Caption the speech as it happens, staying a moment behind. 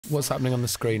What's happening on the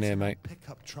screen here, mate?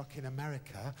 Pickup truck in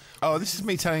America. Oh, this is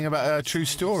me telling about a true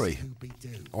story.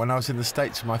 When I was in the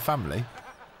States with my family,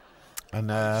 and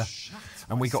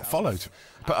we got followed.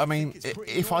 But I mean,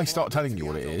 if I start telling you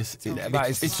what it is,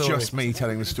 it's just me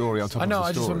telling the story on top of the story.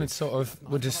 I just wanted to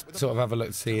we'll just sort of have a look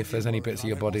to see if there's any bits of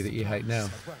your body that you hate now.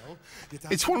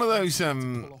 It's one of those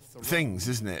things,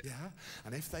 isn't it?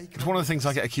 It's one of the things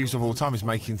I get accused of all the time, is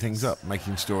making things up,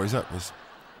 making stories up.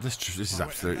 This is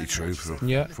absolutely true for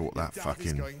what that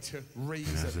fucking... as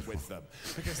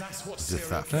if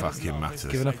that fucking matters.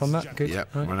 Giving up on that? Good.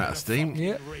 Yep, right. run out of steam.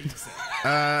 Yeah.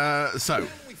 So...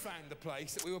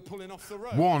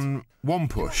 One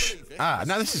push. Now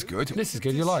this is good. This is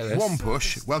good, you like this? One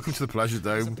push. Welcome to the Pleasure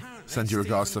Dome. Send your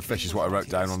regards to the fish is what I wrote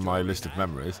down on my list of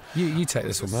memories. You take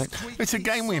this one, mate. It's a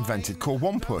game we invented called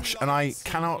One Push, and I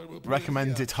cannot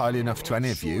recommend it highly enough to any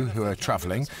of you who are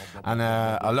travelling and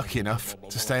are lucky enough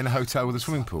to stay in a hotel with a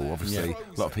swimming pool. Obviously,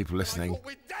 a lot of people listening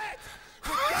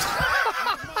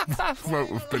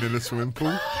won't have been in a swimming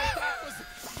pool.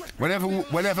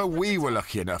 Whenever we were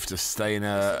lucky enough to stay in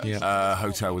a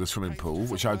hotel with a swimming pool,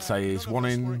 which I would say is 1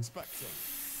 in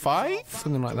 5?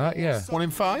 Something like that, yeah. 1 in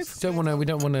 5? We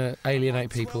don't want to alienate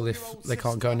people if they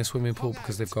can't go in a swimming pool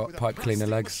because they've got pipe cleaner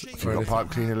legs. If you've got pipe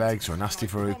cleaner legs or a nasty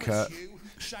veruca.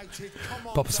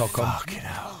 Pop a sock on. Fucking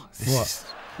hell.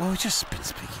 What? Well, we've just been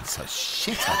speaking such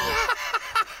shit,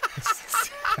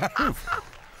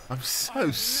 I'm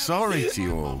so sorry to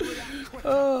you all.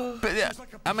 But yeah,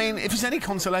 I mean, if it's any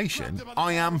consolation,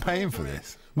 I am paying for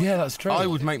this. Yeah, that's true. I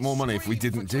would make more money if we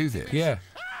didn't do this. Yeah.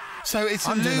 So it's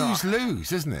a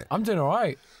lose-lose, isn't it? I'm doing all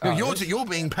right. You're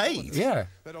being paid. Yeah.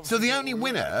 So the only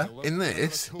winner in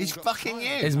this is fucking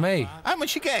you. It's me. How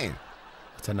much you getting?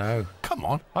 I don't know. Come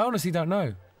on. I honestly don't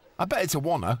know. I bet it's a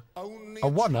wanna. A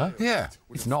wanna? Yeah.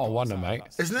 It's not a wanna, mate.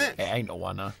 Isn't it? It ain't a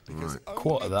wanna. Right.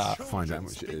 Quarter that. Find out how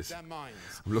much it is.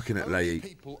 I'm looking at Leigh.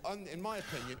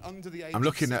 I'm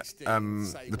looking at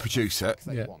the producer.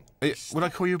 Yeah. Would I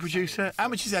call you a producer? How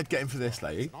much is Ed getting for this,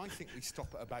 Leigh? I think we stop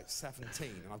at about 17,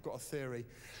 and I've got a theory.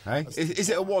 Hey?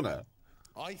 Is it a wanna?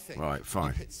 I think right,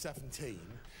 fine. If it's 17,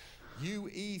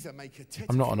 you either make a ticket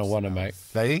I'm not on a wanna, mate.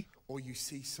 Leigh? or you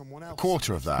see someone else. A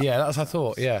quarter of that? Yeah, that's what I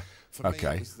thought, yeah.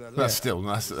 Okay. That's still...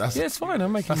 That's yeah, it's fine,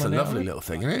 I'm making that's money. That's a lovely little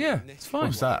thing, isn't it? Yeah, it's fine.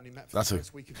 What's that? That's a...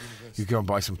 You go and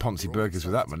buy some Ponzi burgers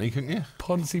with that money, couldn't you?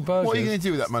 Ponzi burgers? What are you going to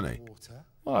do with that money?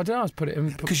 Well, I don't know, I just put it in...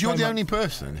 Because you're the only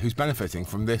person who's benefiting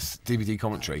from this DVD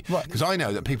commentary. Right. Because I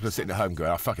know that people are sitting at home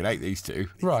going, I fucking hate these two.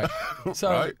 Right.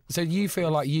 So, right. So you feel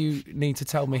like you need to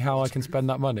tell me how I can spend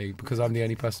that money because I'm the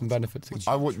only person benefiting?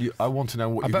 I want to know what you're going to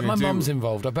do. I bet my mum's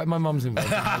involved. I bet my mum's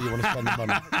involved in how you want to spend the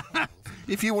money.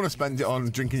 If you want to spend it on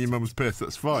drinking your mum's piss,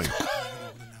 that's fine.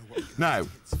 Now,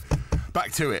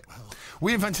 back to it.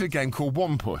 We invented a game called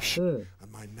One Push.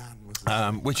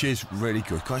 Which is really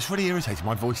good. God, it's really irritating.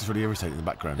 My voice is really irritating in the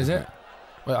background. Is it?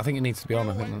 Well, I think it needs to be on.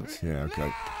 I think that's... Yeah,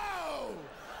 okay.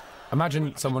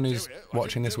 Imagine someone who's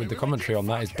watching this with the commentary on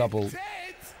that is double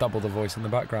the voice in the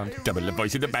background. Double the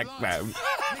voice in the background.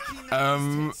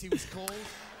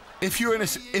 If you're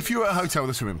at a hotel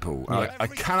with a swimming pool, I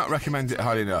cannot recommend it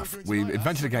highly enough. We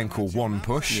invented a game called One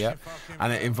Push,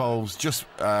 and it involves just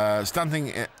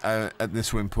standing at the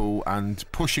swimming pool and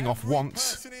pushing off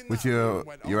once with you're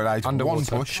allowed one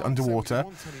push underwater,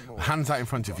 hands out in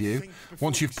front of you.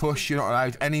 Once you've pushed, you're not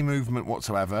allowed any movement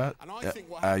whatsoever.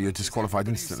 You're disqualified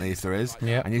instantly if there is,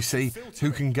 and you see who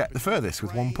can get the furthest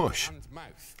with one push.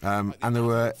 And there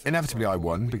were inevitably I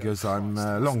won because I'm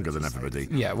longer than everybody.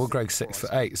 Yeah, well, Greg's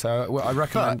 6'8", so I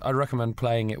recommend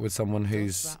playing it with someone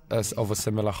who's of a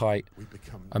similar height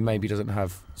and maybe doesn't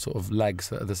have sort of legs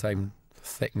that are the same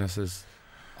thickness as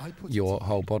your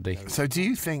whole body. So, do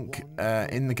you think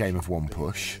in the game of One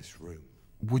Push,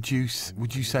 would you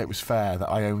say it was fair that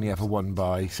I only ever won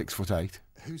by 6'8"?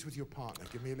 Who's with your partner?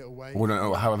 Give me a little wave. Well,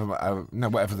 no,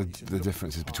 whatever the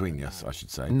difference is between us, I should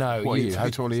say. No. What are you? How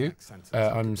tall are you?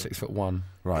 I'm 6'1".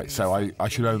 Right, so I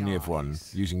should only have won,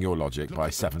 using your logic, by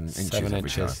 7 inches. 7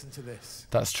 inches.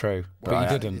 That's true,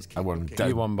 but you didn't. I won.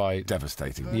 You won by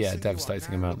devastating. Yeah,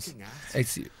 devastating amounts.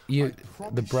 It's you.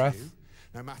 The breath.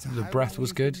 The breath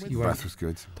was good. The breath was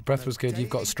good. The breath was good. You've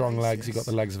got strong legs. You've got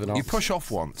the legs of an ox. You push off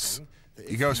once.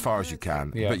 You go as far as you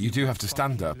can, but you do have to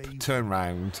stand up, turn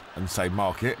round and say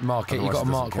mark it. Mark it. You've got to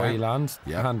mark where you land,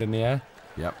 hand in the air.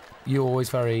 Yep. You always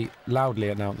very loudly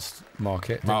announced mark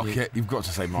it. Mark it. You've got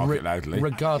to say mark it loudly.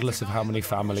 Regardless of how many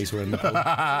families were in the pool.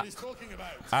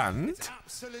 And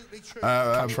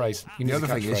catchphrase. The other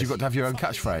thing is you've got to have your own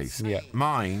catchphrase. Yeah.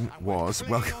 Mine was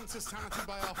welcome.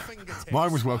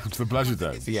 Mine was welcome to the pleasure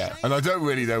dome. Yeah. And I don't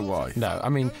really know why. No, I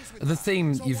mean, the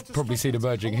theme you've probably seen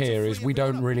emerging here is we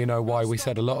don't really know why we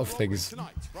said a lot of things.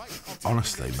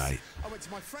 Honestly, mate,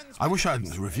 I wish I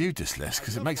hadn't reviewed this list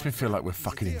because it makes me feel like we're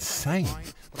fucking insane.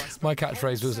 My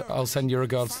catchphrase was, I'll send your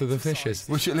regards to the fishes.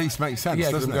 Which at least makes sense,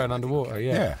 Yeah, doesn't because it? I'm going underwater,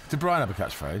 yeah. Yeah. Did Brian have a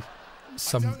catchphrase?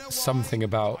 Something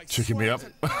about... Chicking me up.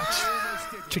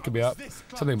 Chicking me up.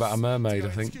 Something about a mermaid, I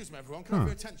think.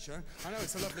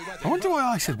 I wonder why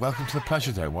I said welcome to the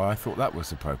pleasure dome, why I thought that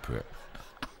was appropriate.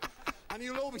 And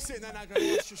you'll all be sitting there now going,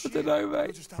 I don't know,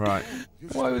 mate. Right.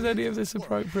 Why was any of this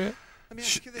appropriate?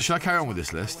 Should I carry on with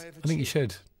this list? I think you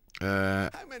should. How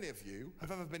many of you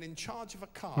have ever been in charge of a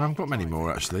car? I haven't got many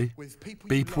more, actually.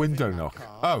 Beep window knock.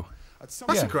 Oh, that's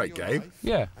a great game.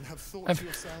 Yeah. And have thought to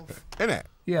yourself, Isn't it?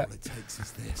 Yeah. all it takes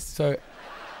is this. So,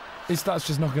 that's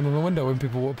just knocking on the window when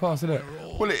people walk past, isn't it?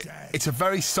 Well, it's a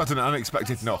very sudden,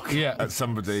 unexpected knock at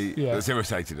somebody that's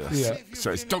irritated us. Yeah.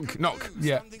 So it's dunk, knock,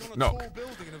 Yeah. knock,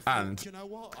 and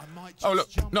oh look,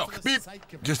 knock, beep,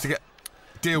 just to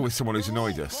deal with someone who's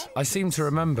annoyed us. I seem to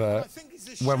remember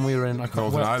when we were in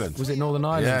Northern Ireland. Was it Northern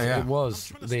Ireland? Yeah. It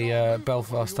was. The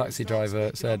Belfast taxi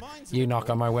driver said, "You knock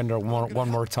on my window one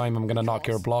more time, I'm going to knock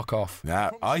your block off."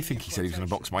 Nah, I think he said he was going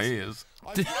to box my ears.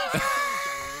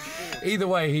 Either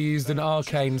way, he used an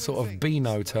arcane sort of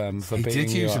Beano term for He beating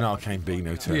did you use up. an arcane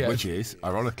Beano term, Yeah. which is,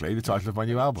 ironically, the title of my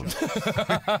new album.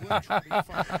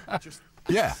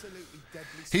 Yeah.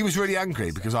 He was really angry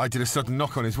because I did a sudden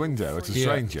knock on his window at a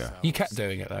stranger. You kept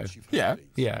doing it, though. Yeah.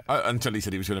 Yeah. Until he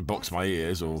said he was going to box my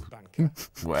ears or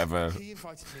whatever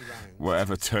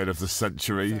turn of the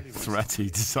century threat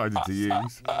he decided to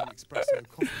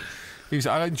use.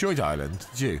 I enjoyed Ireland.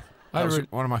 Did you? That was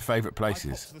one of my favourite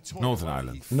places. Northern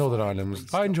Ireland. Northern Ireland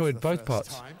was... I enjoyed both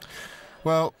parts.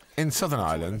 Well, in Southern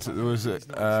Ireland, there was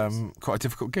quite a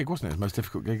difficult gig, wasn't it? It was the most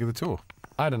difficult gig of the tour.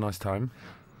 I had a nice time.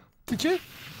 Did you?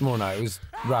 Well, no, it was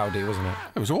rowdy, wasn't it?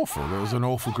 It was awful. There was an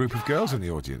awful group of girls in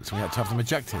the audience, and we had to have them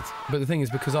ejected. But the thing is,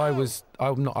 because I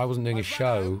wasn't doing a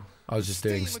show. I was just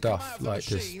doing stuff like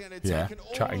just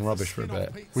chatting rubbish for a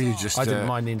bit. Well, you just, I didn't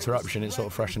mind the interruption. It sort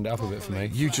of freshened it up a bit for me.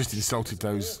 You just insulted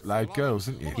those loud girls,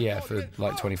 didn't you? Yeah, for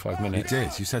like 25 minutes. You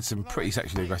did. You said some pretty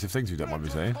sexually aggressive things, if you don't mind me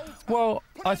saying. Well,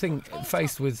 I think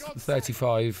faced with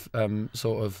 35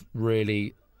 sort of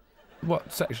really,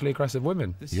 sexually aggressive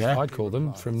women. Yeah. I'd call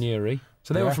them, from Newry.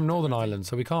 So they were from Northern Ireland,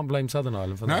 so we can't blame Southern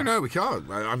Ireland for that. No, we can't.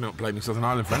 I'm not blaming Southern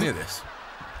Ireland for any of this.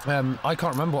 I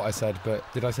can't remember what I said, but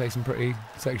did I say some pretty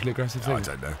sexually aggressive things?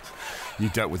 I don't know. You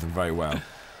dealt with them very well.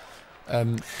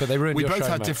 But they ruined We your both show,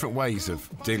 had mate. different ways of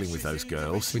dealing with those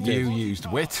girls. did. You used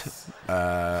wit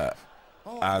and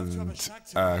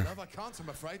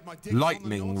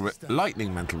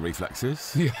lightning mental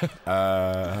reflexes.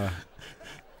 Yeah.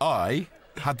 I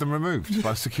had them removed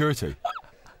by security.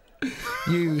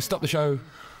 You stopped the show.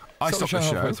 I stopped the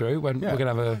halfway show. through when we're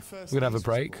gonna have a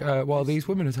break while these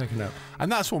women are taken out.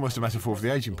 And that's almost a metaphor for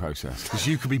the aging process, because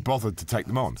you could be bothered to take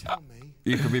them on.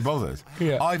 You could be bothered.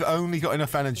 Yeah. I've only got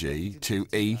enough energy to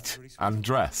eat and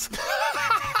dress.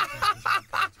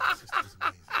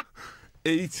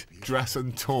 Eat, dress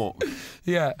and talk.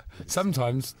 Yeah.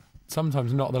 Sometimes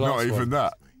not the last Not even one.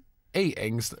 that.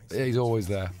 Eating is always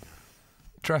there.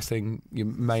 Dressing you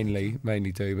mainly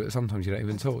do, but sometimes you don't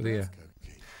even talk, do you?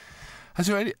 Has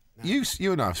there any... You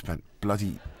and I have spent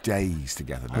bloody days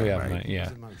together now, Yeah, mate. mate.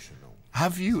 Yeah.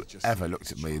 Have you ever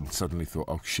looked at me and suddenly thought,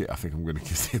 oh shit, I think I'm going to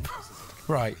kiss him?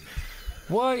 Right.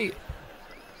 Why?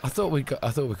 I thought we got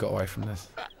away from this.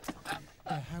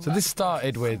 So this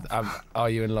started with, "Are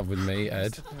you in love with me,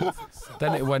 Ed?"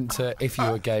 Then it went to, "If you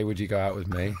were gay, would you go out with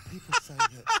me?"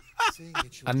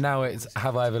 And now it's,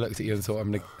 "Have I ever looked at you and thought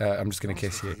I'm just going to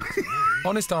kiss you?"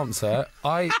 Honest answer,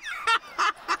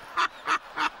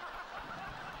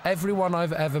 everyone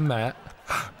I've ever met,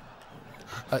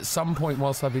 at some point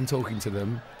whilst I've been talking to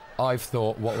them, I've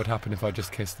thought, what would happen if I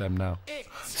just kissed them now?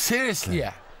 Seriously?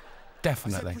 Yeah,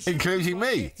 definitely. Including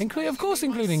me? Of course,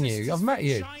 including you. I've met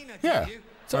you. Yeah,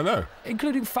 I know.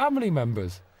 Including family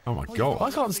members. Oh my God.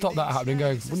 I can't stop that happening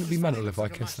going, wouldn't it be mental if I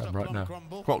kissed them right now?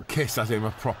 What, kiss as in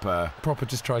a proper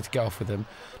Just try to get off with them.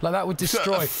 Like, that would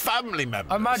destroy... family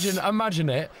members? Imagine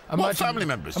it. What family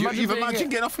members? You've imagined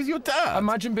getting off with your dad?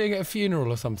 Imagine being at a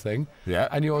funeral or something. Yeah.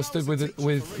 And you're stood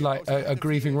with like a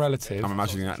grieving relative. I'm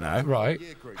imagining that now. Right.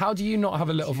 How do you not have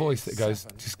a little voice that goes,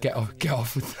 just get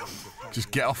off with them?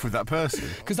 Just get off with that person.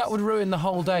 Because that would ruin the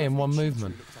whole day in one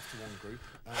movement.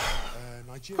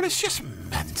 Well, it's just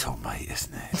mental, mate,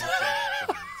 isn't it?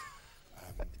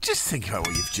 Just think about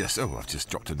what you've just... Oh, I've just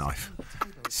dropped a knife.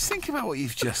 Just think about what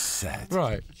you've just said.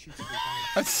 Right.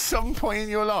 At some point in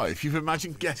your life, you've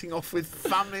imagined getting off with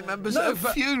family members at a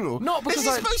funeral. Not because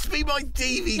this is supposed to be my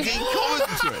DVD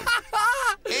commentary.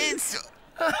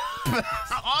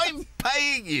 I'm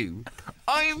paying you.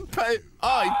 I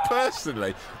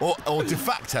personally, or de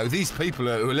facto, these people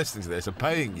who are listening to this are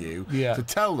paying you to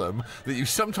tell them that you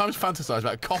sometimes fantasize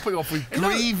about copping off with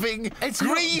grieving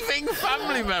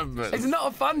family members. It's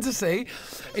not a fantasy.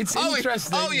 It's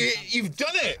interesting. You've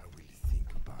done it.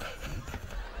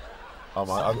 I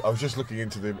was just looking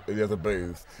into the other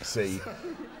booth to see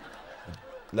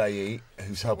Leigh,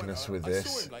 who's helping us with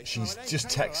this. She's just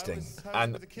texting,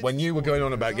 and when you were going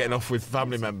on about getting off with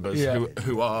family members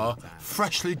who are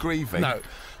freshly grieving,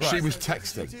 she was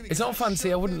texting. It's not a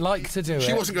fancy. I wouldn't like to do it.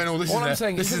 She wasn't going,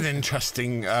 this is an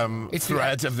interesting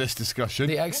thread of this discussion.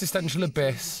 The existential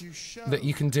abyss that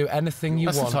you can do anything you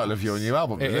want. That's the title of your new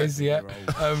album, It is, yeah.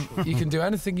 You can do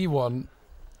anything you want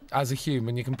as a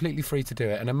human. You're completely free to do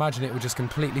it, and imagine it would just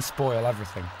completely spoil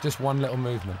everything. Just one little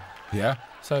movement. Yeah.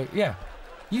 So, yeah.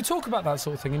 You talk about that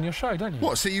sort of thing in your show, don't you?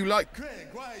 What? So you like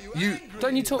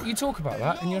don't you talk about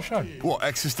that in your show? What,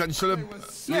 existential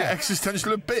abyss?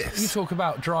 You talk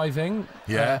about driving,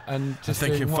 and just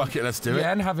thinking, fuck it, let's do it.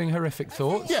 Yeah, and having horrific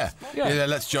thoughts. Yeah,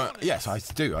 let's jump. Yes, I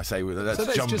do. I say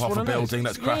let's jump off a building,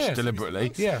 let's crash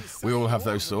deliberately. Yeah, we all have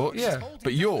those thoughts. Yeah,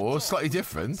 but yours slightly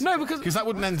different. No, because that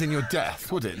wouldn't end in your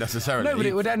death, would it necessarily? No, but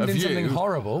it would end in something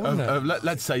horrible, wouldn't it?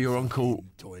 Let's say your Uncle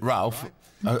Ralph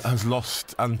has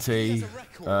lost Auntie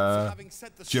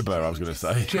Gibber, I was going to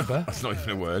say. Gibber? That's not even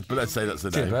a word, but let's say that's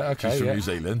the name. Gibber, okay, she's from New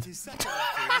Zealand.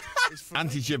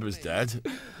 Auntie Gibber's dead.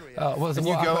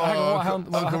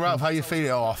 Uncle Ralph, how you feeling?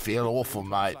 Oh, I feel awful,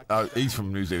 mate. He's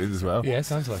from New Zealand as well. Yeah,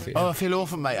 sounds like it. Oh, I feel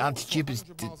awful, mate. Auntie Gibber's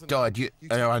died.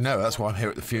 I know, that's why I'm here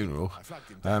at the funeral.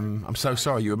 I'm so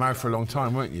sorry. You were married for a long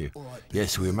time, weren't you?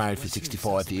 Yes, we were married for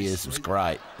 65 years. It was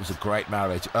great. It was a great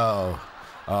marriage.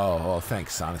 Oh,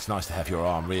 thanks, son. It's nice to have your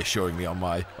arm reassuring me on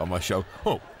my show.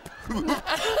 Oh.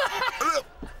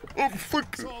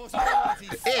 Fuck.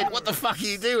 Ed, what the fuck are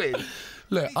you doing?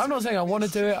 Look, I'm not saying I want to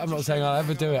do it. I'm not saying I'll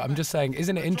ever do it. I'm just saying,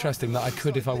 isn't it interesting that I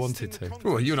could if I wanted to?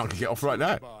 Well, you and I could get off right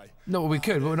now. No, we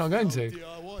could, but we're not going to.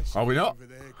 Are we not?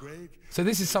 So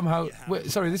this is somehow...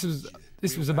 Sorry, this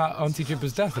was about Auntie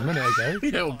Gibber's death a minute ago.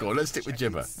 Yeah, oh God, let's stick with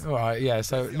Gibber. All right, yeah,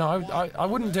 so, no, I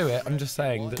wouldn't do it. I'm just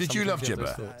saying that... Did you love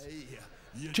Gibber?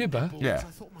 Gibber? Yeah.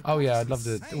 Oh, yeah, I'd love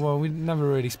to... Well, we never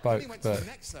really spoke, but...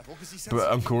 But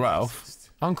Uncle Ralph?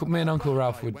 Me and Uncle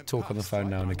Ralph would talk on the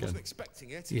phone now and again.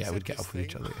 Yeah, we'd get off with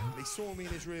each other.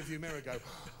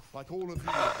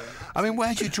 I mean,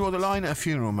 where do you draw the line at a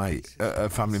funeral, mate? At a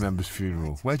family member's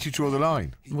funeral? Where do you draw the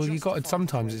line? Well, you got to...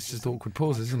 Sometimes it's just awkward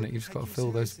pauses, isn't it? You've just got to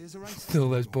fill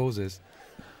those pauses.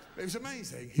 It was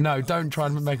amazing. No, don't try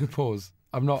and make a pause.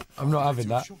 I'm not having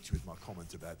that.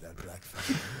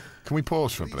 Can we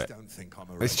pause for a bit?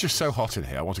 It's just so hot in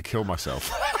here. I want to kill myself.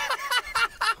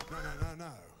 No.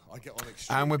 I get on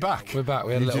and we're back. We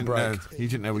had a little break. You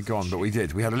didn't know we'd gone, but we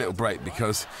did. We had a little break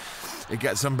because it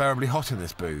gets unbearably hot in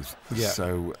this booth. Yeah.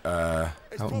 So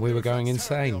we were going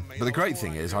insane. But the great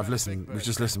thing is, we've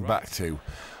just listened back to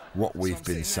what we've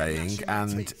been saying,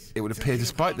 and it would appear,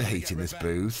 despite the heat in this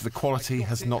booth, the quality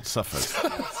has not suffered.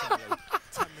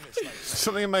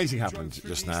 Something amazing happened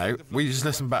just now. We just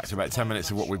listened back to about 10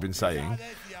 minutes of what we've been saying,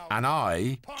 and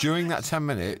I, during that 10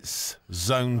 minutes,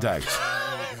 zoned out.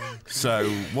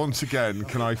 So, once again,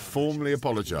 can I formally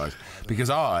apologise? Because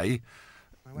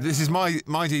this is my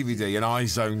DVD, and I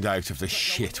zoned out of the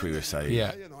shit we were saying.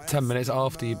 Yeah, 10 minutes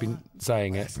after you'd been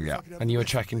saying it. Yeah. And you were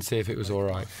checking to see if it was all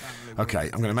right. Okay,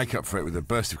 I'm going to make up for it with a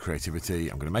burst of creativity.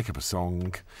 I'm going to make up a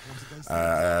song.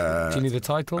 Do you need a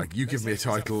title? You give me a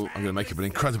title. I'm going to make up an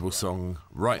incredible song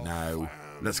right now.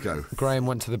 Let's go. Graham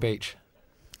went to the beach.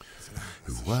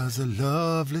 It was a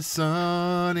lovely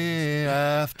sunny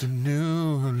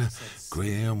afternoon.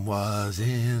 Graham was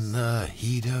in the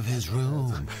heat of his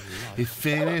room. He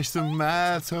finished the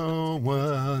math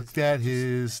homework that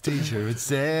his teacher had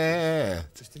said.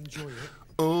 Just enjoy it.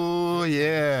 Oh,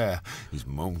 yeah. His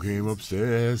mom came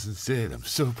upstairs and said, "I'm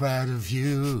so proud of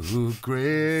you,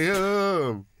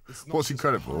 Graham." What's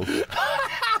incredible,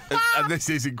 and this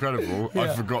is incredible,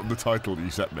 I've forgotten the title that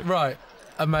you sent me. Right.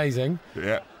 Amazing.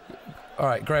 Yeah. All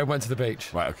right, Graham went to the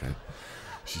beach. Right, okay.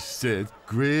 She said,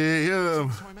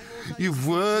 "Graham, you've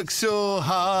worked so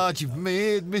hard, you've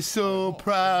made me so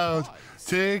proud.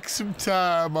 Take some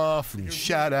time off and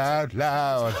shout out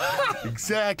loud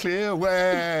exactly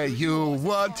where you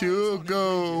want to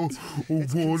go." "I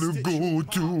wanna go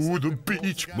to the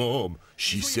beach, Mom."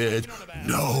 She said,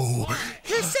 "No."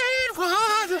 He said,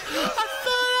 "What? I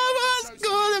thought I was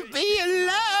gonna be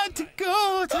allowed to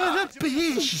go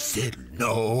beach. She said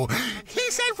no.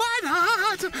 He said, why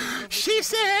not? She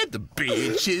said, the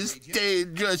beach is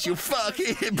dangerous, you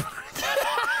fucking...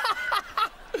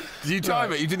 Did you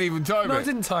time it? You didn't even time it? No, I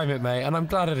didn't time it, mate, and I'm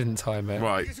glad I didn't time it.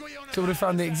 Right. So I would have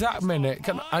found the exact minute.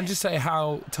 Can I just say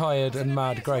how tired and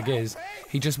mad Greg is?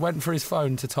 He just went for his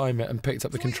phone to time it and picked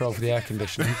up the control for the air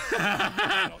conditioning.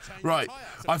 Right.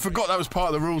 I forgot that was part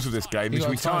of the rules of this game, is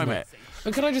we time it.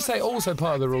 And can I just say, also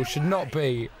part of the rule should not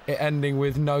be it ending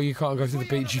with, no, you can't go to the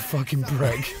beach, you fucking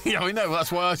prick. Yeah, I know,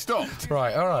 that's why I stopped.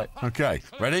 Right, all right. Okay,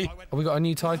 ready? Have we got a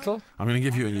new title? I'm going to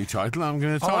give you a new title. I'm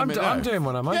going to time it now. I'm doing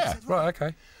one, am I? Yeah. Right,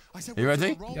 okay. You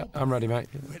ready? Yeah, I'm ready, mate.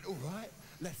 Went, all right,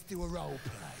 let's do a role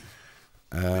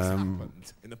play. Um,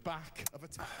 Happened in the back of a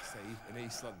taxi in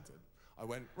East London. I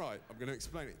went, right, I'm going to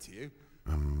explain it to you.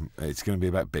 It's going to be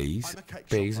about bees.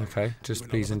 Bees, okay. Just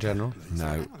bees in general.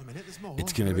 No,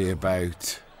 it's going to be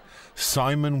about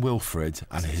Simon Wilfred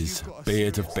and his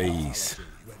beard of bees.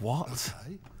 What?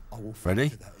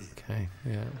 Ready? Okay,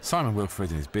 yeah. Simon Wilfred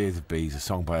and his beard of bees, a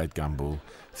song by Ed Gamble.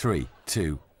 3,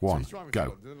 2, 1,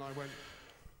 go.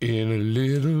 In a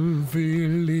little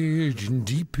village in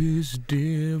deepest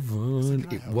Devon,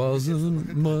 it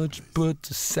wasn't much, but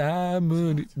to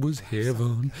Simon it was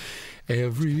heaven.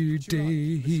 Every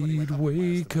day he'd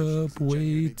wake up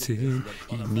waiting,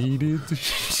 he needed to...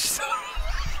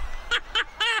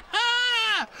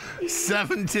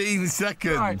 17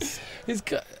 seconds. Right. It's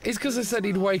because I said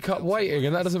he'd wake up waiting,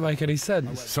 and that doesn't make any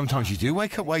sense. Sometimes you do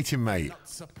wake up waiting, mate.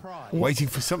 Waiting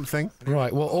for something.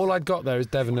 Right, well, all I'd got there is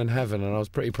Devon and Heaven, and I was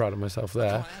pretty proud of myself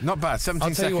there. Not bad,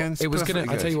 17 seconds.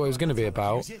 I'll tell you what it was going to be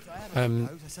about.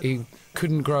 He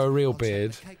couldn't grow a real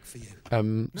beard,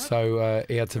 so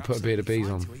he had to put a beard of bees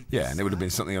on. Yeah, and it would have been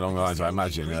something along the lines, I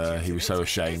imagine. He was so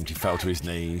ashamed, he fell to his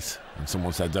knees, and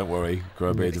someone said, don't worry, grow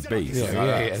a beard of bees.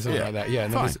 Yeah, something like that. Yeah,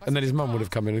 and then his mum would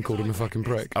have come in and called him a fucking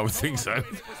prick. I would think so.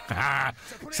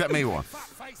 Set me one.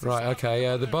 Right,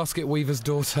 okay, the basket weaver's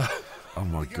daughter. Oh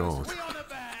my God.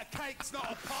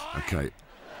 Okay.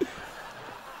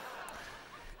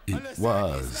 It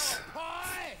was.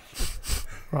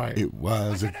 Right. It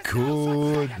was a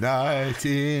cold night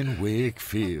in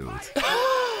Wakefield.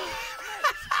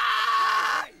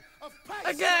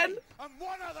 Again. And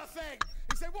one other thing.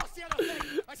 He said, what's the other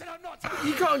thing? I said, I'm not telling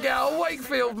You can't get out of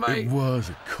Wakefield, mate. It was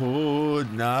a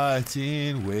cold night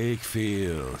in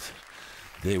Wakefield.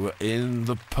 They were in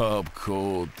the pub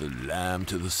called the Lamb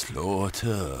to the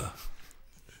Slaughter.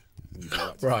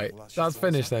 Right, that's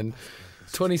finished then.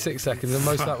 26 seconds, and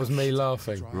most of that was me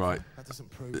laughing. Right. That doesn't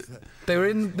prove that. They were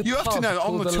in the You have pub to know, on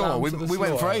called the tour, Lamb we to the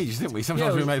went for Slaughter. ages, didn't we?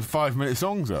 Sometimes we made 5-minute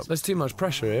songs up. There's too much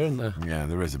pressure here, isn't there? Yeah,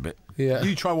 there is a bit. Yeah.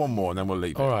 You try one more and then we'll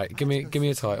leave it. All right, give me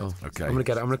a title. Okay. I'm gonna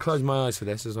get it. I'm gonna close my eyes for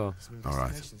this as well. All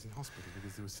right. In hospital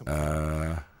because there was something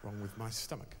wrong with my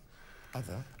stomach.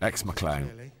 Other. Ex-McClown.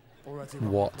 Clearly, already wrong with my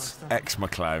What? stomach.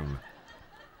 Ex-McClown.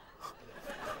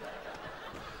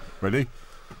 Ready?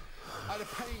 I had a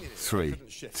pain in it. 3,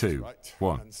 Couldn't shift, 2, right?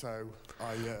 1. And so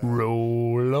I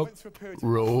Roll up, went through a period of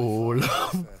roll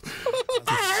up.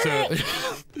 the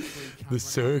The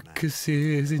circus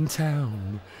is in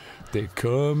town. They're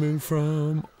coming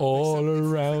from all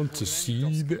around to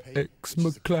see the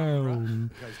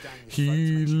ex-McClown.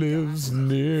 He lives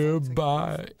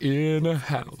nearby in a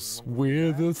house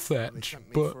with a thatch,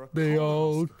 but they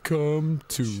all come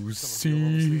to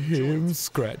see him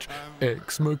scratch.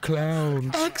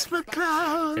 Ex-McClown,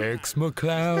 Ex-McClown.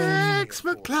 ex-McClown,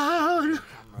 Ex-McClown.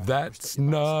 that's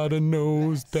not a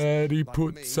nose that he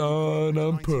puts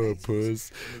on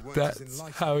purpose. That's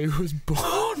how he was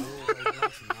born.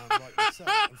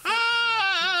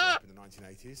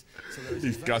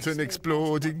 He's got an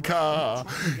exploding car.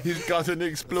 He's got an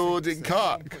exploding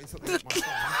car.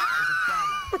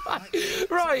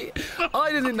 Right,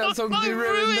 I didn't think that song could be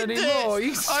ruined anymore.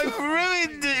 I've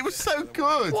ruined it. It was so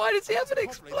good. Why does he have an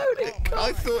exploding car?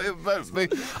 I thought it meant me.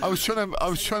 I was trying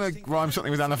to rhyme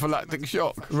something with anaphylactic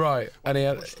shock. Right, and he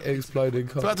had an exploding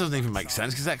car. But that doesn't even make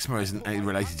sense because eczema isn't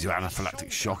related to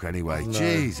anaphylactic shock anyway.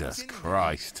 Jesus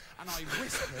Christ.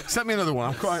 Send me another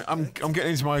one. I'm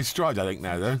getting into my stride, I think,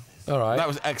 now, though. All right. That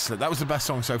was excellent. That was the best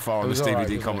song so far on this all right, DVD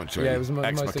wasn't it? commentary. Yeah, it was the most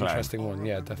Ex-McClown. interesting one.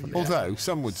 Yeah, definitely. Although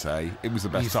some would say it was the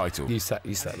best title. You set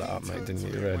that up, mate,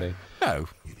 didn't you? Really? No,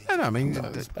 I mean, you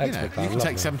Ex-McClown, can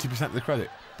take lovely. 70% of the credit.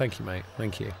 Thank you, mate.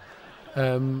 Thank you.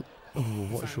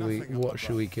 What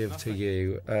should we give to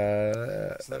you?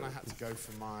 So then I had to go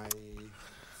for my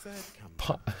third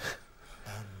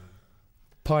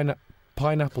camera.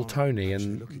 Pineapple Tony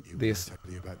and the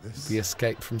About this. the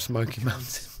escape from Smoky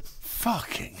Mountain.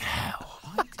 Fucking hell.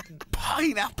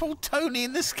 Pineapple Tony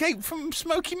and the Escape from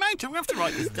Smoky Mountain. I'm going to have to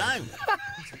write this down.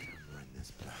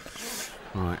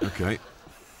 Right, okay.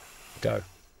 Go.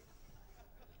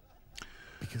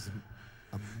 Because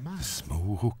a man. The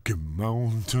Smoky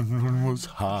Mountain was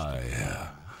high.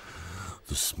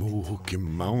 The Smoky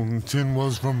Mountain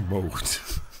was remote.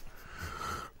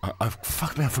 I've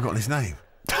forgotten his name.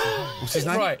 What's his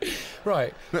name?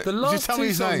 Right. Look, The last tell me two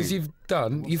his songs name. you've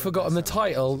done, you've forgotten the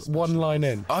title one line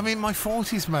in. I'm in my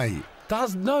 40s, mate.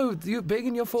 You're being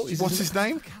in your 40s. What's his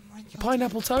name?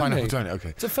 Pineapple Tony. Pineapple Tony, okay.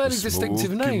 It's a fairly The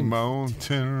distinctive Smoky name.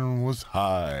 Mountain was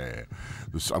high.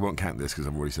 I won't count this because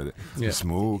I've already said it. Yeah. The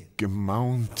Smoky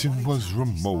Mountain was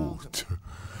remote.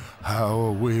 How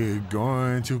are we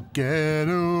going to get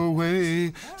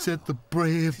away? Said the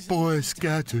brave Boy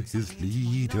Scout to his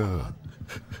leader.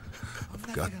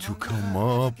 I've got to come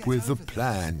up with a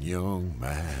plan, young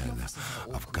man.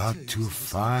 I've got to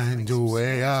find a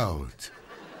way out.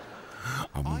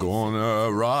 I'm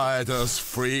gonna ride us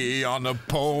free on a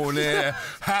pony.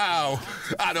 How?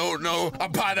 I don't know. A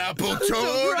pineapple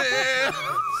Tony.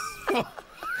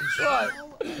 Right.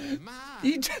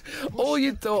 All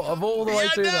you thought of all the way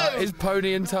through that is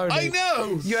Pony and Tony. I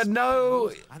know. You had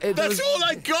no... That's all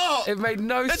I got. It made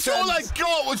no sense. That's all I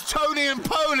got was Tony and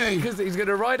Pony. Because he's going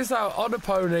to ride us out on a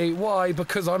pony. Why?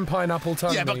 Because I'm Pineapple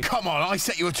Tony. Yeah, but come on. I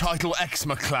set you a title X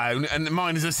McClown, and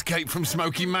mine is Escape from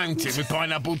Smoky Mountain with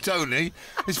Pineapple Tony.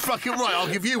 It's fucking right.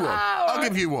 I'll give you one. I'll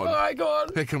give you one. All right, go on.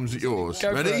 Here comes yours. Go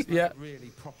for Ready? it. Yeah. Really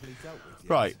properly dealt with.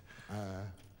 Right.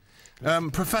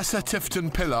 Professor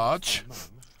Tifton Pillage.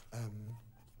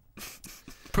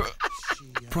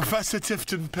 Professor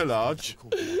Tifton Pillage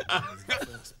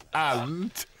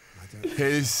and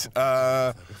his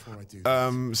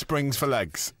Springs for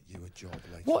Legs.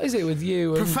 What is it with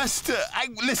you? And... Professor,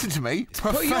 listen to me.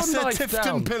 Put your Professor knife Tifton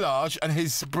down. Pillage and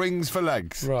his Springs for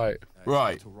Legs. Right.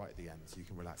 Right. Right at the end, so you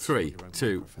can relax. 3,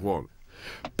 2, 1.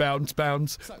 Bounce,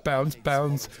 bounce, bounce,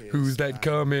 bounce. Who's that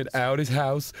coming out his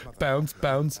house? Bounce,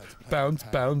 bounce, bounce,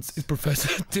 bounce. It's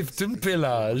Professor Tifton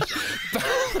Pillage.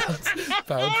 Bounce,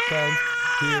 bounce, bounce.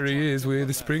 Here he is with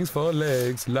the springs for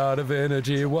legs. Lot of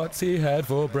energy. What's he had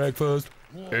for breakfast?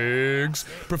 Eggs.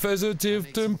 Professor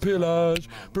Tifton Pillage.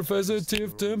 Professor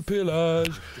Tifton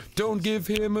Pillage. Don't give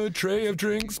him a tray of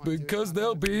drinks because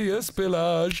there'll be a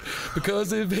spillage.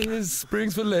 Because of his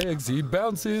springs for legs, he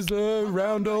bounces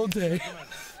around all day.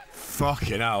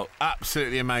 Fucking hell.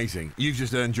 Absolutely amazing. You've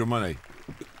just earned your money.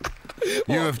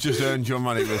 You have just earned your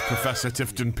money with Professor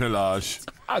Tifton Pillage.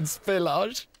 And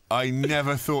spillage. I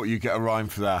never thought you'd get a rhyme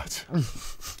for that.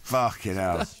 Fucking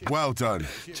hell. Well done.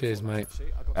 Cheers, mate.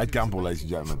 Ed Gamble, ladies and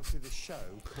gentlemen.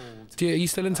 Are you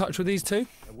still in touch with these two?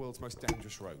 The world's most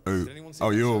dangerous road. Oh,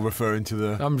 you're referring to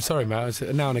the... I'm sorry, Matt.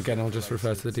 Now and again, I'll just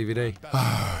refer to the DVD.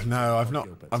 No, I've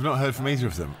not heard from either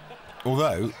of them.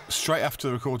 Although, straight after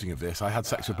the recording of this, I had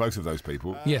sex with both of those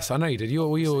people. Yes, I know you did. You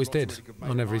always did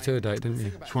on every tour date, didn't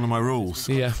you? It's one of my rules.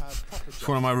 Yeah. It's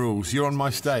one of my rules. You're on my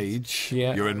stage.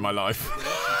 Yeah. You're in my life.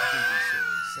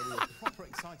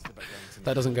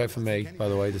 That doesn't go for me, by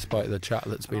the way, despite the chat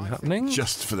that's been happening.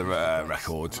 Just for the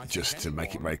record, just to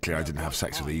make it very clear, I didn't have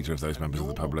sex with either of those members of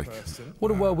the public.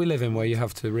 What a world we live in where you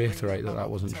have to reiterate that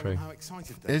wasn't true.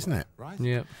 Isn't it?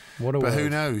 Yeah. What a But world. who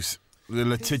knows? The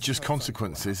litigious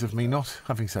consequences of me not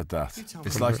having said that.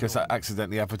 It's like us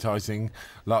accidentally advertising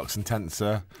Larks and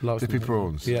Tenser dippy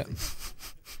prawns. Yeah.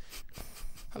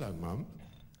 Hello, Mum.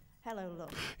 Hello,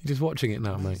 love. You're just watching it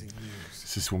now, mate.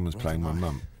 This woman's playing my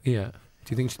mum. Yeah.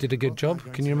 Do you think she did a good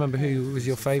job? Can you remember who was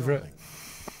your favourite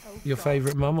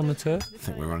mum on the tour? I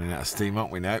think we're running out of steam,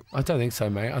 aren't we now? I don't think so,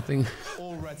 mate. I think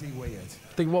Already weird.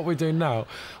 what we're doing now,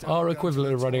 our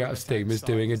equivalent of running out of steam is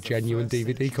doing a genuine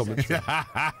DVD commentary.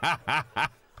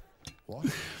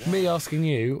 Me asking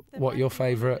you who your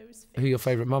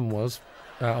favourite mum was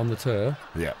on the tour.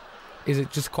 Yeah. Is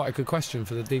it just quite a good question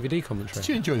for the DVD commentary? Did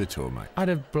you enjoy the tour, mate? I had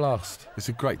a blast. It's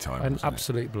a great time. An wasn't it?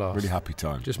 absolute blast. Really happy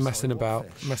time. Just messing about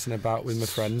with my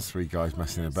friends. 3 guys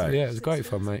messing about. Yeah, it was great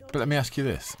fun, mate. But let me ask you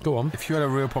this. Go on. If you had a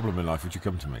real problem in life, would you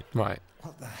come to me? Right.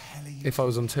 What the hell are you If I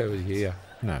was on tour with you, yeah.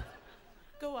 No.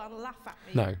 Go on, laugh at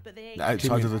me. No. But they ain't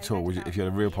Outside of the tour, if you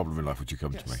had a real problem in life, would you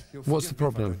come to me? What's the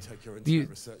problem?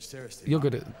 You're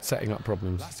good at setting up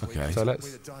problems. Okay. So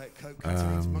let's...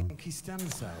 monkey stem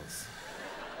cells.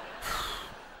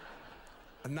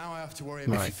 And now I have to worry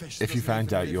about Right. fish If you doesn't found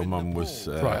even out live your in the mum was...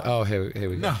 pool. Right, oh, here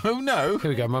we go. No. Here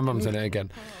we go, my mum's in it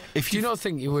again. If Do you you not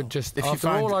think you would just, if you after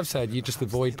find- all I've said, you just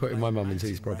avoid putting my mum into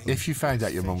these problems? If you found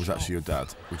out your mum was actually your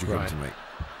dad, would you come Right. to me?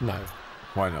 No.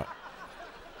 Why not?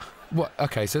 What?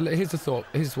 Okay, so here's the thought.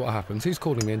 Here's what happens. Who's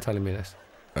calling me and telling me this?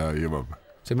 Your mum.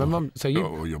 So my mum... So you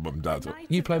Oh, your mum, dad.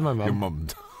 you play my Your mum.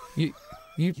 mum.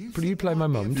 You play my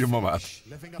mum. Your mum had.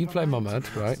 You play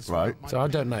Mumad, right? Right. So I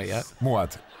don't know yet.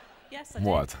 Muad. Yes, I did.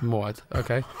 Muad. Muad.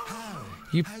 Okay.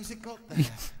 You How's it got there?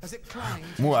 Has it climbed?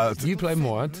 Muad. you play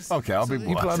Muad. Okay, I'll be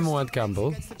You play Muad. Muad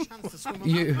Gamble. Gets the chance to swim on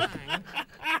You- the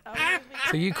bang.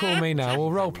 So you call me now.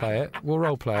 We'll role play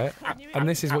it. And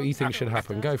this is what you think should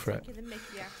happen. Go for it.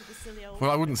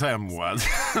 Well, I wouldn't say I'm Muad.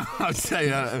 I'd say,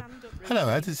 hello,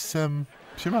 Ed. It's your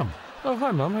mum. Oh,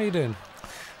 hi, Mum. How you doing?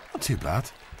 Not too bad.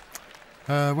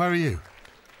 Where are you?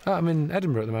 I'm in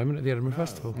Edinburgh at the moment at the Edinburgh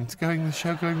Festival. The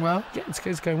show going well? Yeah,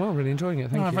 it's going well. Really enjoying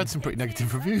it. Thank I've you. read some pretty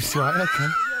negative reviews. Right. Okay.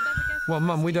 Well,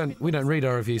 Mum, we don't read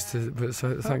our reviews, but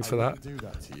so thanks for that. Do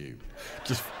that to you.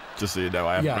 Just so you know,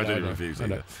 I haven't read I any know, reviews I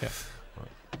know, either. Yeah.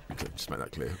 Okay, just make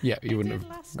that clear. Yeah, you wouldn't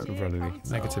have read any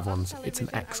negative ones. It's an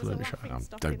excellent show.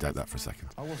 Don't doubt that for a second.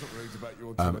 I wasn't rude about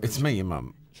your It's me, your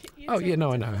mum. Oh yeah,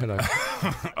 no, I know. Hello.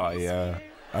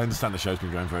 I understand the show's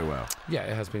been going very well. Yeah,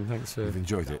 it has been. Thanks for. You've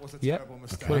enjoyed it. Yeah.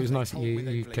 Well, it was nice that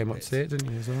you came up to see it, didn't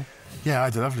you, as well? Yeah, I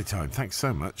had a lovely time. Thanks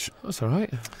so much. That's all right.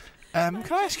 Can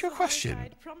I ask you a question?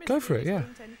 Go for it. Yeah.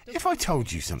 If I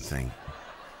told you something,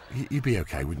 you'd be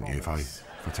okay, wouldn't you? If I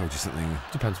told you something.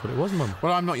 Depends what it was, Mum.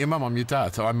 Well, I'm not your mum. I'm your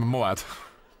dad. So I'm a Muad.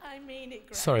 I mean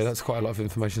it. Sorry, that's quite a lot of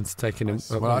information to take in.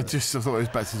 Well, I just thought it was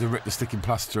better to rip the sticking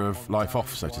plaster of life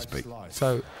off, so to speak.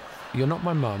 So, you're not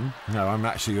my mum, No, I'm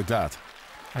actually your dad.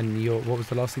 and you're. What was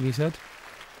the last thing you said?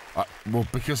 Well,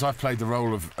 because I've played the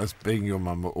role of as being your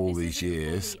mum all these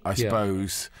years, I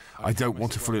suppose I don't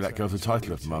want to fully let go of the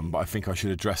title of mum, but I think I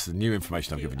should address the new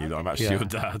information I've given you that I'm actually Yeah. your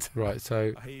dad. Right.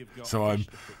 So, So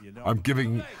I'm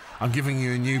giving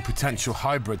you a new potential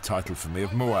hybrid title for me of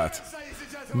Muad.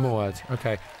 Muad.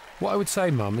 Okay. What I would say,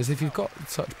 Mum, is if you've got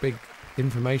such big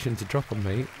information to drop on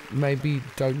me, maybe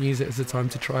don't use it as a time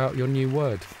to try out your new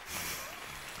word.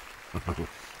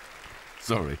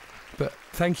 Sorry. But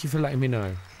thank you for letting me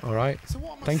know. All right.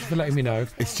 Thank you for letting me know.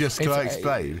 It's just, can I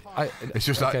explain? It's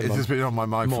just like, okay, it's Mum. just been on my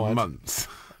mind for Muad. months.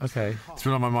 Okay. It's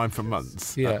been on my mind for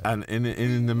months. Yeah. And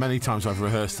in the many times I've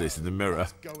rehearsed this in the mirror,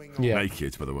 Yeah.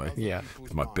 naked, by the way, Yeah.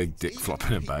 with my big dick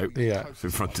flopping about Yeah.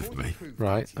 in front of me.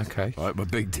 Right. Okay. Right, my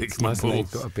big dick, It's my nice that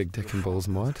you've balls. got a big dick and balls,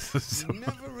 Muad. You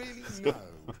never really know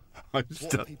I'm what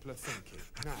stuck. people are thinking.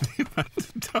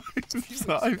 Times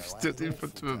that I've stood in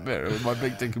front of a mirror with my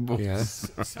big dick and balls. Yeah.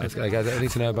 Okay, I don't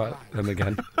need to know about them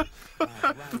again.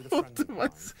 Thought to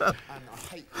myself,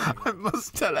 I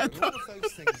must tell Ed.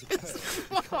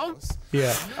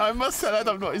 Yeah. I must tell Ed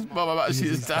I'm not his mum. I'm actually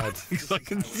his His dad. dad.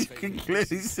 Because you can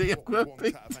clearly see I've got a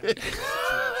big dick.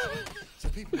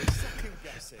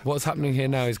 What's happening here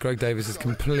now is Greg Davies is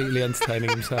completely entertaining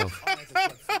himself.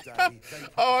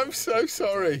 Oh, I'm so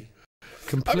sorry.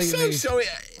 Completely. I'm so sorry.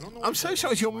 I'm so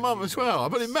sorry to your mum as well.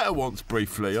 I've only met her once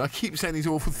briefly. I keep saying these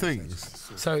awful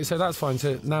things. So that's fine.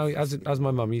 So now, as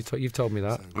my mum, you've told me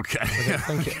that. Okay.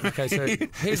 Thank you. Okay, so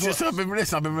It's here's just what.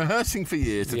 I've been rehearsing for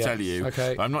years to Yeah, tell you.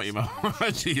 okay. I'm not your mum. I'm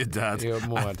actually your dad. You're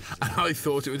Muad. And I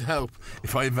thought it would help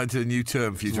if I invented a new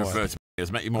term for you to Muad. refer to me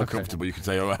as, make you more Okay. comfortable. You can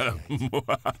say, "Oh,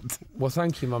 Muad." Well,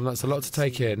 thank you, Mum. That's a lot to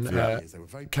take in.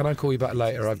 Can I call you back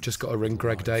later? I've just got to ring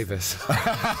Greg Davis.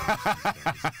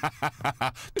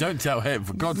 Don't tell him,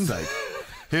 for God's sake.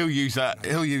 He'll use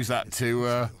that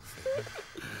to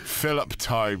fill up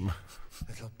time.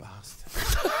 Little bastard.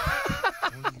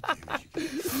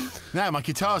 Now my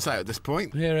guitar's out at this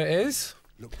point. Here it is.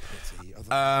 Look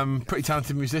pretty. Pretty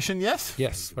talented musician, yes.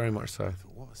 Yes, very much so.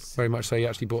 Very much so. You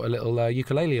actually bought a little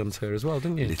ukulele onto her as well,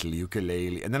 didn't you? Little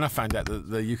ukulele, and then I found out that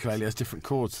the ukulele has different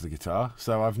chords to the guitar,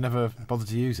 so I've never bothered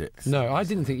to use it. No, I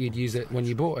didn't think you'd use it when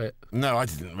you bought it. No, I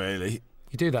didn't really.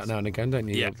 You do that now and again, don't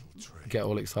you? Yeah. You get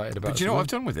all excited about. But do you know what I've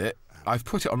something. done with it? I've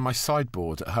put it on my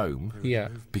sideboard at home Yeah.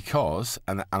 because,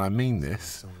 and I mean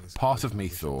this, part of me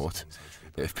thought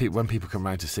if when people come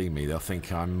round to see me, they'll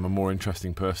think I'm a more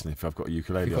interesting person if I've got a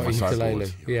ukulele You've on got my a ukulele.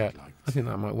 sideboard. Yeah. I think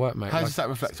that might work, mate. How Like, does that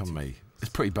reflect on me? It's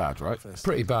pretty bad, right?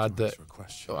 pretty bad that.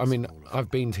 I mean, I've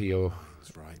been to your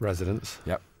residence,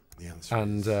 Yep.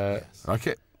 and Like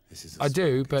it? I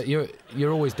do, but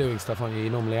you're always doing stuff, aren't you?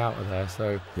 You're normally out of there,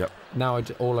 so Yep. now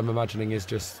all I'm imagining is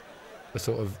just a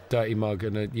sort of dirty mug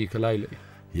and a ukulele.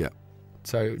 Yep.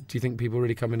 So do you think people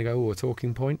really come in and go, oh, a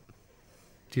talking point?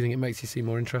 Do you think it makes you seem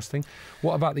more interesting?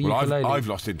 What about the Well, ukulele? I've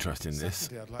lost interest in this.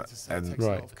 And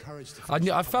Right.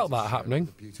 I felt that happening.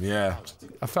 yeah.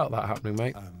 I felt that happening,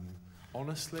 mate.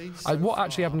 Honestly, What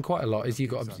actually happened quite a lot is you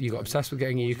got obsessed with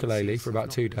getting a ukulele for about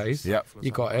 2 days. Yep.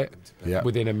 You got it. Yep.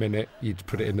 Within a minute, you'd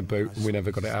put it in the boot, and we never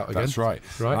got it out again. That's right.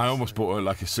 Right. I almost bought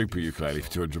like a super ukulele for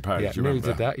 £200. Yeah, do you nearly remember?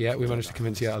 did that. Yeah, we managed to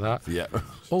convince you out of that. Yeah.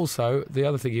 Also, the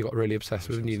other thing you got really obsessed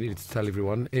with, and you needed to tell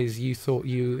everyone, is you thought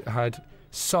you had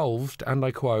solved, and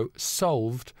I quote,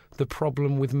 solved the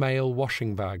problem with male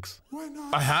washing bags?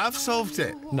 I have solved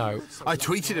it. No. I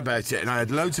tweeted about it and I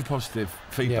had loads of positive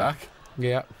feedback.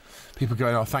 Yeah. People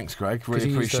going, "Oh, thanks, Greg.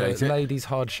 Really appreciate a it." ladies'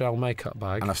 hard shell makeup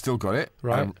bag. And I've still got it.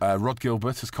 Right. Rod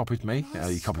Gilbert has copied me.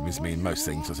 He copied me in most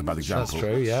things. That's a bad example.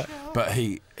 That's true, yeah. But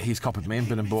he's copied me and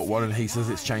been and bought one, and he says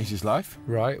it's changed his life.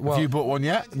 Right. Well, have you bought one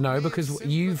yet? No, because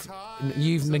you've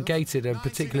negated a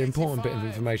particularly important bit of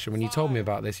information. When you told me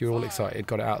about this, you were all excited,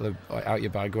 got it out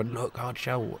your bag, went, "Look, hard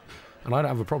shell." And I don't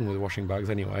have a problem with washing bags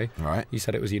anyway. Right. You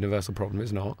said it was a universal problem.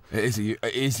 It's not. It is a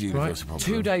universal Right. problem.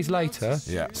 2 days later,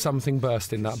 Yeah. something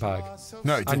burst in that bag.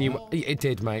 No, it didn't. It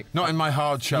did, mate. Not in my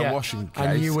hard shell Yeah. washing case.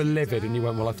 And you were livid, and you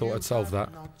went, "Well, I thought I'd solve that."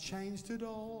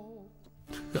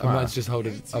 A man's just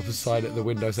holding up a sign at the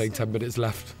window saying 10 minutes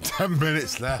left. 10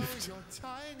 minutes left.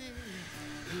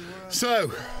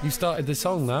 So, You started the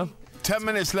song now. 10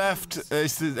 minutes left.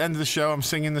 It's the end of the show. I'm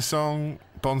singing the song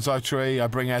Bonsai Tree. I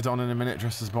bring Ed on in a minute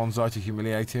dressed as Bonsai to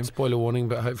humiliate him. Spoiler warning,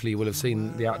 but hopefully you will have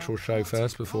seen the actual show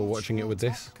first before watching it with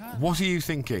this. What are you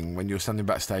thinking when you're standing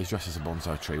backstage dressed as a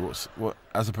bonsai tree? What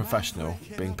as a professional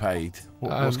being paid?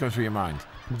 What's going through your mind?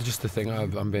 Just the thing,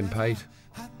 I'm being paid.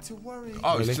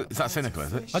 Oh, Really? is that cynical?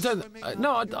 Is it? I don't.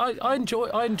 No, I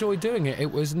enjoy doing it.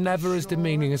 It was never as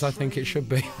demeaning as I think it should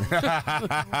be.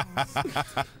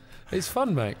 It's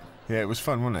fun, mate. Yeah, it was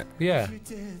fun, wasn't it? Yeah.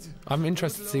 I'm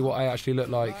interested to see what I actually look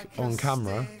like on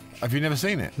camera. Have you never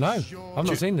seen it? No, I've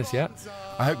not seen this yet.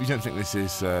 I hope you don't think this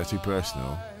is too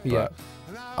personal. Yeah.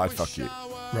 But I'd fuck you.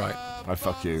 Right. I'd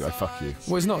fuck you. I'd fuck you.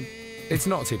 Well, it's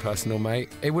not too personal, mate.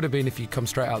 It would have been if you'd come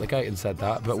straight out the gate and said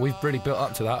that, but we've really built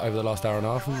up to that over the last hour and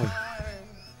a half, haven't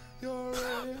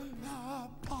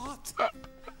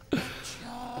we?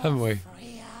 Haven't we?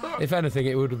 If anything,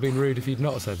 it would have been rude if you'd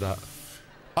not said that.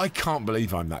 I can't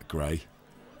believe I'm that grey.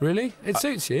 Really? It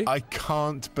suits you? I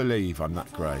can't believe I'm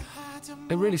that grey.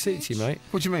 It really suits you, mate.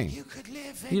 What do you mean?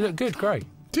 You look good, great.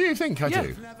 Do you think I Yeah.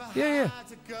 do? Yeah.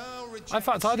 In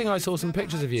fact, I think I saw some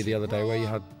pictures of you the other day where you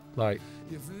had, like,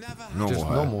 Normal just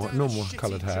hair. normal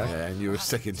coloured hair. Yeah, and you were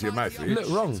sticking to your mouth. Were You you? look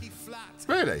wrong.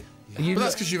 Really? You But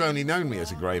that's look- because you've only known me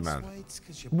as a grey man.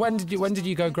 When did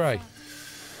you go grey?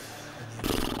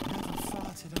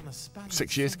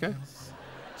 6 years ago.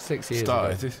 6 years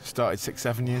ago. Started 6,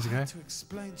 7 years ago.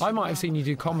 I might have seen you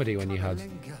do comedy when you had.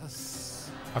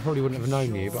 I probably wouldn't have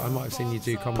known you, but I might have seen you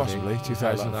do comedy. Possibly, Like that.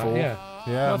 2004. Yeah.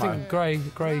 Yeah, Well, I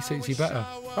think grey suits you better.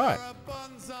 Right.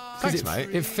 'Cause Thanks, mate.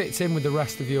 It fits in with the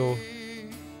rest of your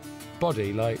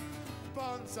body, like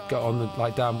got on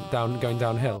the going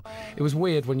downhill. It was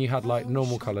weird when you had like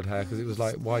normal coloured hair because it was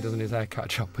like, why doesn't his hair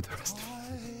catch up with the rest of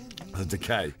it? The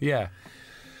decay. Yeah.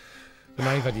 But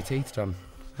now you've had your teeth done.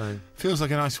 So. Feels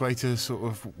like a nice way to sort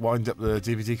of wind up the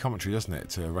DVD commentary, doesn't it?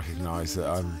 To recognise that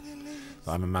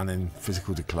I'm a man in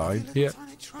physical decline. Yeah.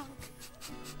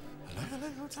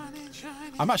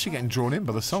 I'm actually getting drawn in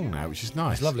by the song now, which is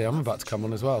nice. It's lovely. I'm about to come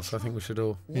on as well, so I think we should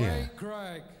all Yeah.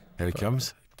 Here he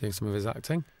comes. do some of his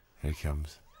acting. Here he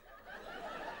comes.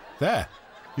 There.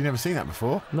 You've never seen that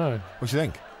before. No. What do you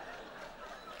think?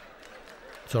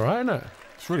 It's all right, isn't it?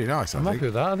 It's really nice. I'm I happy think.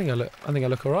 with that. I think I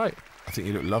look all right. I think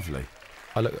you look lovely.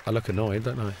 I look annoyed,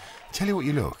 don't I? Tell you what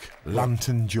you look.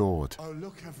 Lantern-jawed.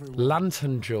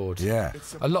 Lantern-jawed. Yeah.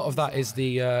 A lot of that is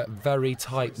the very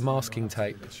tight masking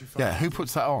tape. Yeah. Who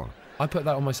puts that on? I put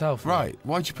that on myself. mate. Right.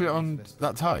 Why'd you put it on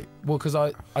that tight? Well, because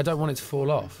I don't want it to fall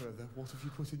off.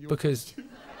 Because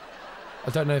I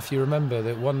don't know if you remember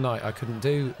that one night I couldn't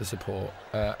do the support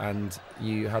and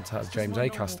you had to have James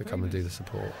Acaster come and do the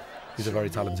support. He's a very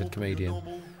talented comedian.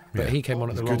 But Yeah. he came on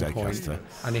at the wrong Good point Acaster.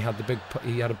 and he had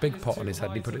a big pot on his head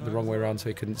and he put it the wrong way around so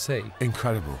he couldn't see.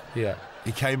 Incredible. Yeah.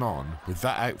 He came on with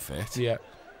that outfit, Yeah.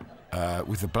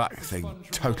 with the black thing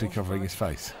totally covering his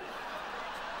face.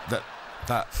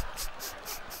 That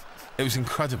it was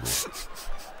incredible.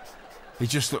 He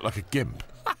just looked like a gimp.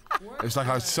 It was like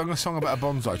I sung a song about a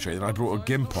bonsai tree and I brought a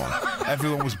gimp on.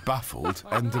 Everyone was baffled.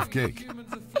 End of gig.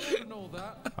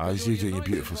 Oh, it's you doing your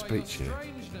beautiful speech here.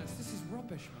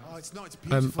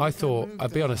 I'll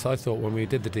be honest, I thought when we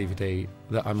did the DVD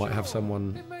that I might have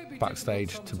someone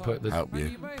backstage to put Help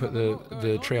you.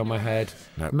 the tree on my head.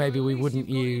 No. Maybe we wouldn't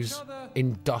use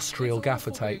industrial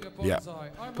gaffer tape. Yeah.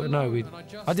 But no,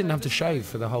 I didn't have to shave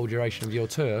for the whole duration of your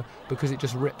tour because it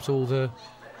just ripped all the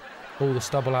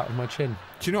stubble out of my chin.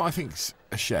 Do you know what I think's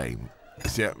a shame?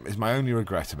 It's my only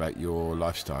regret about your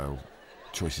lifestyle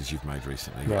choices you've made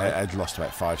recently. Right. Ed lost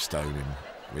about 5 stone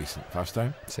in recent 5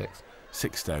 stone? 6.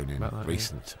 6 stone in About that,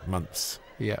 recent months.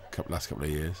 Yeah. Last couple of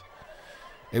years.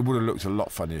 It would have looked a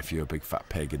lot funnier if you were a big fat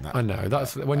pig in that. I know.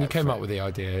 That's when you came up with the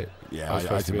idea. Yeah, I was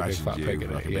supposed to be a big imagined fat you pig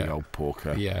in like it. a big old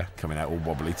porker. Yeah. Coming out all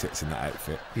wobbly tits in that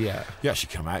outfit. Yeah. You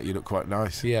actually come out. You look quite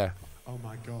nice. Yeah. Oh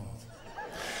my God.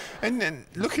 And then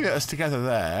looking at us together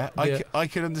there, I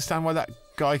can understand why that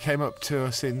guy came up to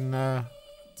us in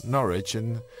Norwich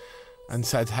and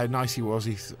said how nice he was.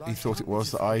 He thought it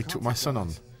was that I took my son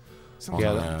on.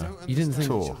 You didn't think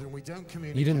tour.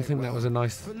 You didn't think that was a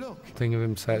nice thing of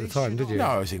him to say at the time, did you? No,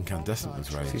 I was incandescent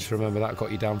with I rage. seem to remember that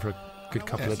got you down for a good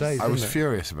couple of days. I was didn't it?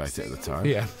 furious about it at the time.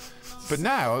 Yeah. But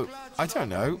now, I don't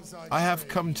know, I have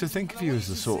come to think of you as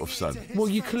the sort of son. Well,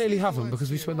 you clearly haven't,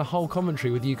 because we spent the whole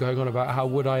commentary with you going on about how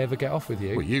would I ever get off with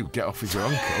you. Well, you get off with your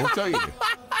uncle, don't you?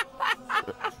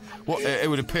 What it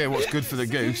would appear what's good for the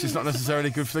goose is not necessarily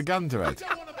good for the gander, Ed.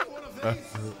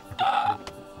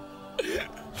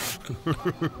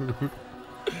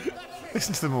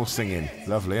 Listen to them all singing.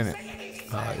 Lovely, isn't it?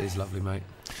 Oh, it is lovely, mate.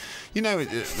 You know,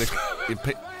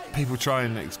 people try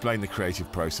and explain the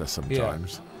creative process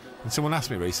sometimes. Yeah. And someone asked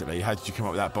me recently, how did you come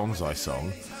up with that bonsai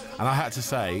song? And I had to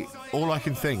say, all I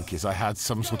can think is I had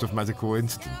some sort of medical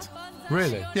incident.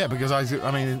 Really? Yeah, because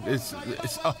I mean, it's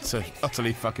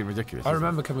utterly fucking ridiculous. I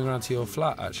remember coming around to your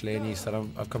flat, actually, and you said,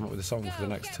 I've come up with a song for the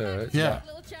next tour. It's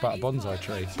about a bonsai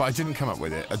tree. But I didn't come up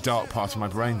with it. A dark part of my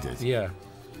brain did. Yeah.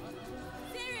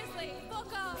 Seriously,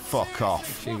 fuck off. Fuck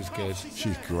off. She was good.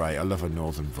 She's great. I love her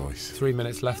northern voice. 3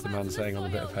 minutes left, the man saying on a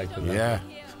bit of paper there. Yeah.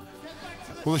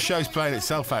 Well, the show's playing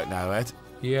itself out now, Ed.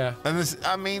 Yeah. And there's,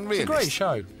 I mean, really. It's a great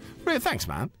show. Really, thanks,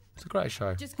 man. It's a great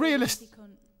show. Realistic.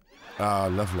 Oh,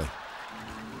 lovely.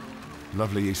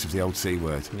 Lovely use of the old C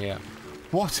word. Yeah.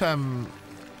 What,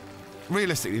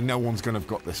 realistically, no one's going to have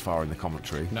got this far in the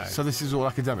commentary. No. So this is all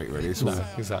academic, really. It's all... No,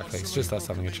 exactly. It's just us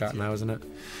having a chat now, isn't it?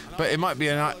 But it might be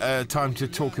a time to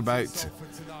talk about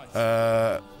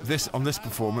this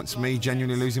performance, me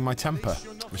genuinely losing my temper,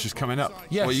 which is coming up.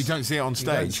 Yes. Well, you don't see it on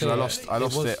stage, because I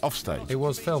lost it off stage. It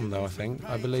was filmed, though, I think.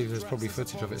 I believe there's probably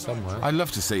footage of it somewhere. I'd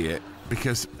love to see it,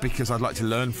 because I'd like to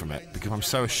learn from it, because I'm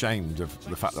so ashamed of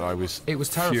the fact that I was furiously It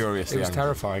was angry.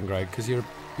 terrifying, Greg, because you're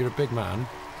a big man.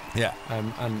 Yeah.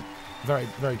 And very,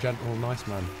 very gentle, nice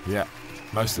man. Yeah.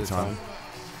 Most of the time.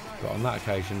 But on that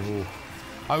occasion, ooh.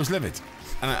 I was livid.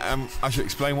 And I should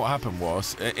explain what happened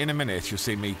was, in a minute you'll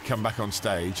see me come back on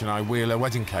stage and I wheel a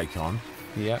wedding cake on.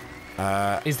 Yeah.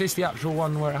 Is this the actual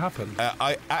one where it happened?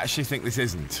 I actually think this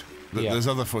isn't. There's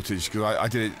other footage, because I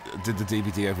did the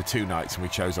DVD over 2 nights and we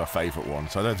chose our favourite one,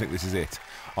 so I don't think this is it.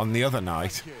 On the other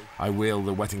night, I wheel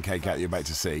the wedding cake out you're about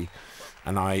to see,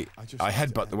 and I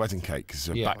headbutt the wedding cake, because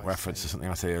it's a back reference to something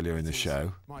I say earlier in the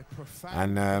show.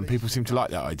 And people seem to like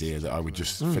that idea that I would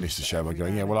just finish the show by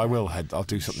going, yeah, well, I'll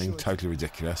do something totally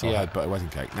ridiculous. I'll headbutt a wedding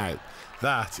cake. Now,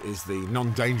 that is the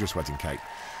non-dangerous wedding cake.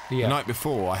 Yeah. The night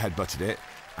before, I headbutted it,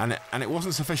 and it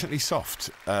wasn't sufficiently soft.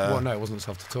 Well, no, it wasn't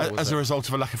soft at all, as a result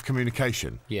of a lack of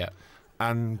communication. Yeah.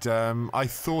 And I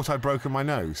thought I'd broken my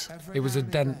nose. It was a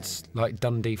dense, like,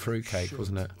 Dundee fruitcake,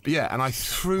 wasn't it? Yeah, and I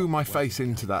threw my face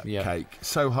into that cake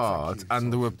so hard,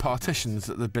 and there were partitions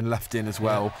that had been left in as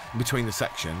well, in between the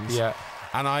sections. Yeah.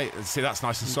 And I see that's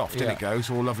nice and soft, in it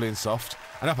goes, all lovely and soft.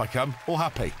 And up I come, all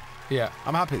happy. Yeah.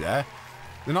 I'm happy there.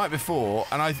 The night before,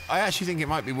 and I actually think it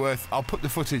might be worth, I'll put the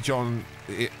footage on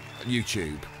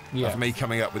YouTube of me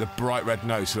coming up with a bright red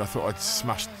nose, so I thought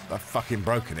I'd fucking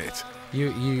broken it.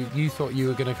 You thought you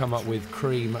were going to come up with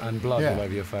cream and blood all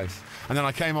over your face. And then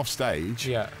I came off stage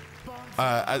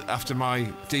after my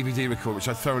DVD record, which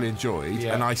I thoroughly enjoyed,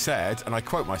 and I said, and I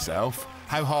quote myself,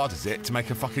 how hard is it to make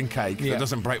a fucking cake that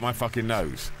doesn't break my fucking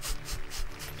nose?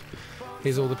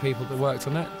 Here's all the people that worked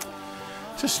on it.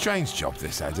 It's a strange job,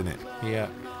 this, Ed, isn't it? Yeah.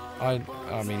 I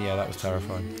mean, yeah, that was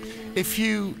terrifying. If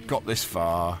you got this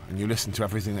far and you listened to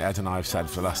everything that Ed and I have said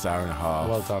for the last hour and a half,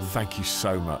 well done. Thank you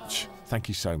so much. Thank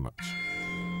you so much.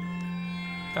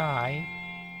 Bye.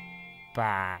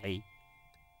 Bye.